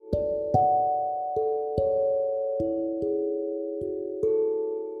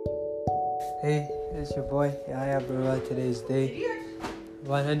Hey, it's your boy Yaya Barua. Today's day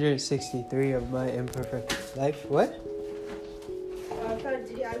 163 of my imperfect life. What?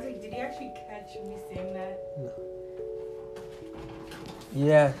 Did you actually catch me saying that? No.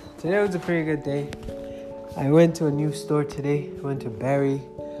 Yeah, today was a pretty good day. I went to a new store today. I went to Barry.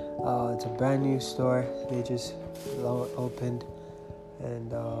 It's a brand new store. They just opened.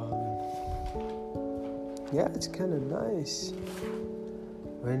 And yeah, it's kind of nice.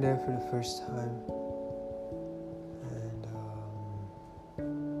 Went there for the first time.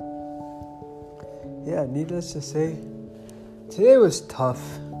 And yeah, needless to say, today was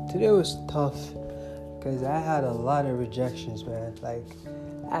tough. Because I had a lot of rejections, man.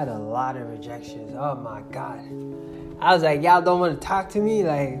 I had a lot of rejections. Oh my God. I was like, y'all don't want to talk to me?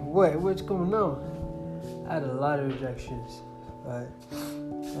 Like, what's going on? I had a lot of rejections. But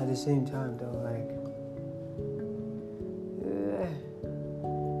at the same time, though, I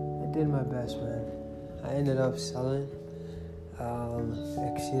did my best, man. I ended up selling.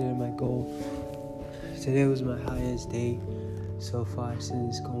 Exceeded my goal. Today was my highest day so far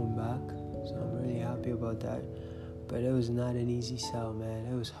since going back. So I'm really happy about that. But it was not an easy sell, man.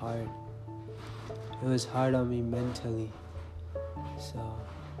 It was hard. It was hard on me mentally. So,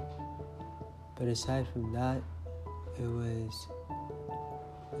 but aside from that, it was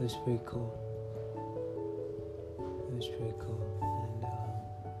pretty cool. It was pretty cool. And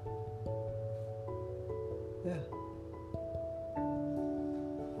yeah.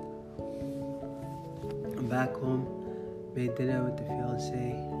 I'm back home. Made dinner with the fiance,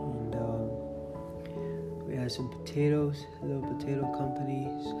 and we had some potatoes, a little potato company,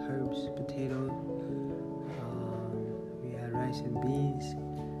 Herb's Potato. We had rice and beans,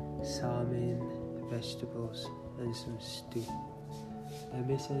 salmon, vegetables, and some stew. Did I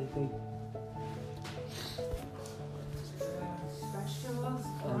miss anything? Vegetables,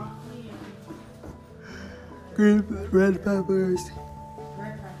 broccoli, Green, red peppers.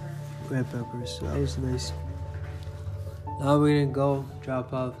 red So that was nice. Now we're gonna go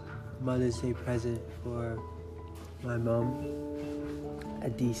drop off Mother's Day present for my mom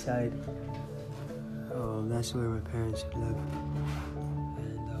at D-side. That's where my parents live.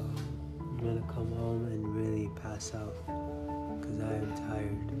 And I'm gonna come home and really pass out because I am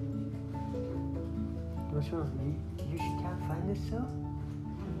tired. What's wrong? You can't find this cell? I'm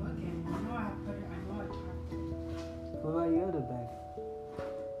looking. I know I put it. I know I talked. What about your other bag?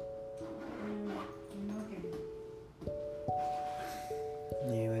 I'm looking.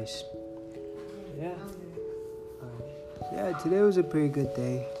 Anyways, yeah. Yeah, today was a pretty good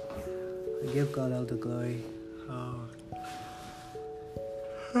day. I give God all the glory.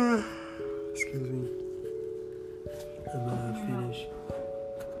 Excuse me. I'm gonna finish.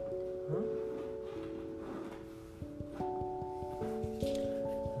 Huh?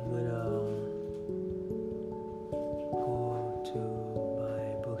 I'm gonna go to my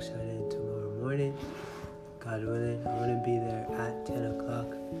book signing tomorrow morning. God willing, I'm gonna be there at 10 o'clock.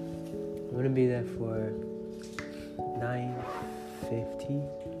 I'm gonna be there for 9:50. I'm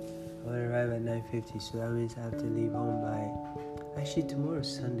gonna arrive at 9:50, so that means I have to leave home by... Actually,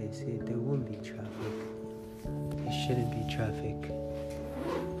 tomorrow's Sunday, so there won't be traffic. There shouldn't be traffic.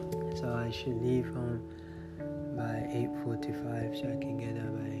 So I should leave home by 8:45 so I can get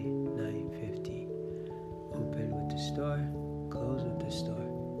there by 9:50. Open with the store, close with the store.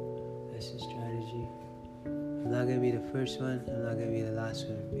 That's the strategy. I'm not gonna be the first one, I'm not gonna be the last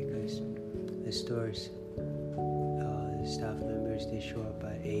one because the stores, the staff members, they show up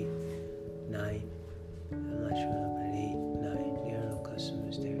at 8, 9. I'm not showing up at 8, 9. There are no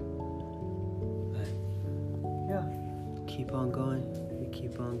customers there. But yeah, keep on going, we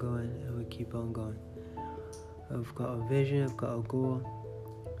keep on going, and we keep on going. I've got a vision, I've got a goal,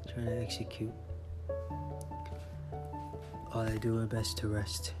 I'm trying to execute. All I do my best to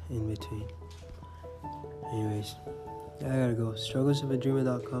rest in between. Anyways, I gotta go.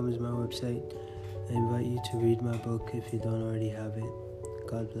 strugglesofadreamer.com is my website. I invite you to read my book if you don't already have it.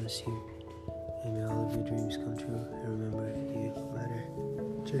 God bless you. And may all of your dreams come true. And remember, you matter.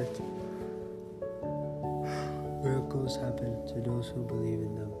 Cheers. Miracles happen to those who believe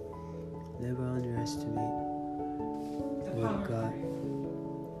in them. Never underestimate what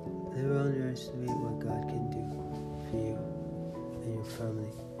God can do for you and your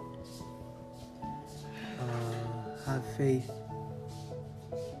family. Have faith.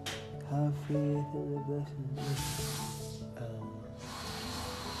 Have faith in the blessings.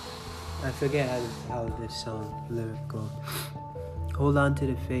 I forget how this song lyric goes. Hold on to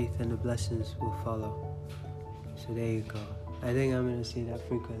the faith and the blessings will follow. So there you go. I think I'm going to say that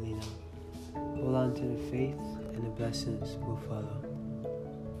frequently now. Hold on to the faith and the blessings will follow.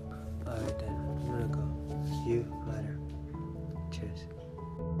 Alright then, I'm gonna go. You, bye.